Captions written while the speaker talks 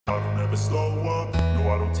never slow up, no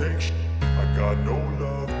I don't take shit. I got no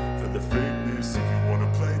love for the fakeness. If you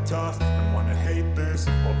wanna play tough and wanna hate this,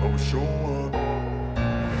 I'll always show up.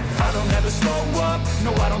 I don't ever slow up,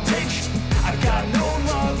 no I don't take shit. I got no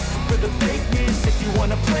love for the fakeness. If you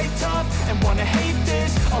wanna play tough and wanna hate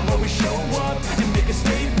this, I'll always show up and make a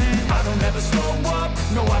statement. I don't ever slow up,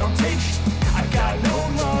 no I don't take shit. I got no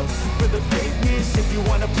love for the fakeness. If you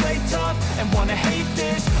wanna play tough and wanna hate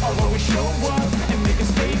this, I'll always show up and make a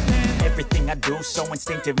statement. Everything I do so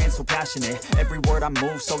instinctive and so passionate. Every word I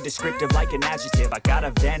move so descriptive like an adjective. I got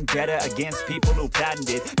a vendetta against people who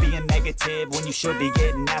patented being negative when you should be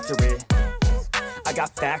getting after it. I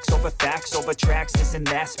got facts over tracks, this and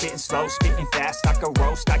that. Spitting slow, spitting fast, I could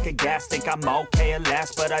roast, I could gas. Think I'm okay at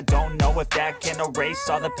last, but I don't know if that can erase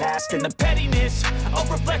all the past. And the pettiness,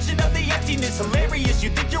 a reflection of the emptiness. Hilarious, you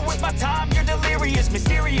think you're worth my time, you're delirious.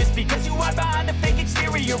 Mysterious, because you hide behind a fake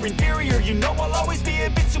exterior. Inferior, you know I'll always be a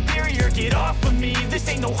bit superior. Get off of me, this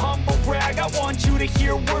ain't no humble brag. I want you to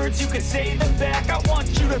hear words, you can say them back. I want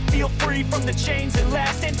you to feel free from the chains at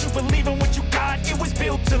last, and to believe in what you got, it was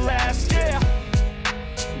built to last, yeah.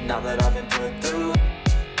 Now that I've been put through,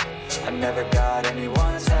 I never got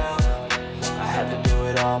anyone's help. I had to do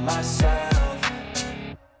it all myself.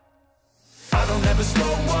 I don't ever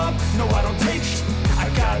slow up, no I don't take shit. I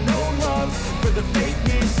got no love for the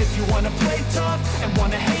fakeness. If you wanna play tough and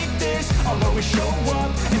wanna hate this, I'll always show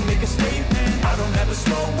up and make a statement. I don't ever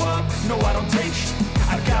slow up, no I don't take shit.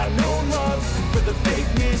 I got no love for the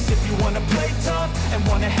fakeness. If you wanna play tough and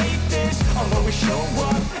wanna hate this, I'll always show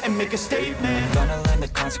up and make a statement. Gonna learn the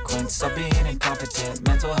consequence of being incompetent.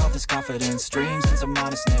 Mental health is confidence, dreams and some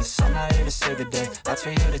modestness. I'm not here to save the day, that's for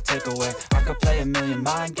you to take away. I could play a million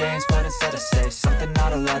mind games, but instead I say something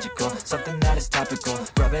not illogical, something that is topical.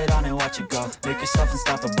 Rub it on and watch it go, make yourself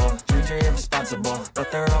unstoppable. Dreams are irresponsible,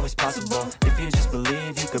 but they're always possible. If you just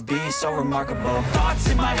believe, you could be so remarkable. Thoughts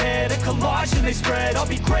in my head, a collage and they spread. I'll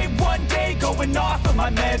be great one day, going off of my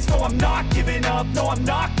meds. No, I'm not giving up, no, I'm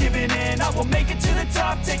not giving in. I will make it to the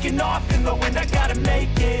top, taking off in the wind. I gotta make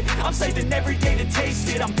it, I'm saving every day to taste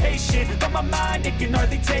it. I'm patient, but my mind, it can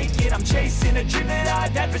hardly take it. I'm chasing a dream that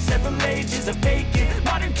I've had for several ages. A vacant,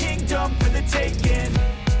 modern kingdom for the taking.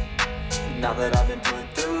 Now that I've been put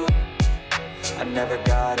through, I never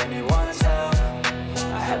got anyone's help.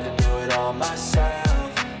 I had to do it all myself.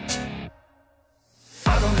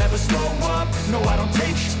 I don't ever slow up, no I don't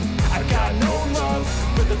take shit. I got no love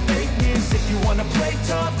for the fakeness. If you wanna play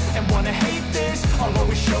tough and wanna hate this, I'll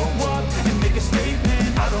always show up and make a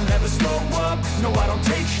statement. I don't ever slow up, no I don't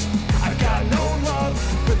take shit. I got no love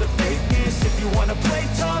for the fakeness. If you wanna play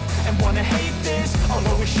tough and wanna hate this, I'll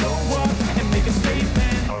always show up and make a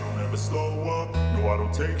statement. I don't ever slow up, no I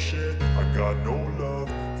don't take shit. I got no love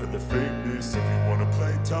for the fakeness. If you wanna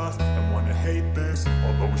play tough and wanna hate this,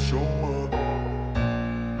 I'll always show up.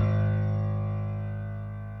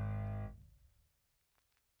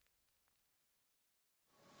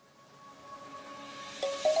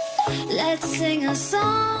 Let's sing a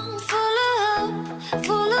song full of hope,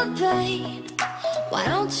 full of pain. Why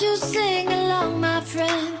don't you sing along, my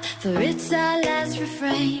friend? For it's our last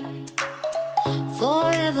refrain.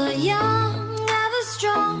 Forever young, ever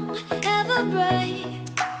strong, ever brave.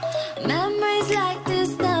 Memories like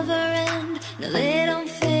this never end. No, they don't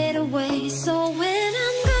fade away. So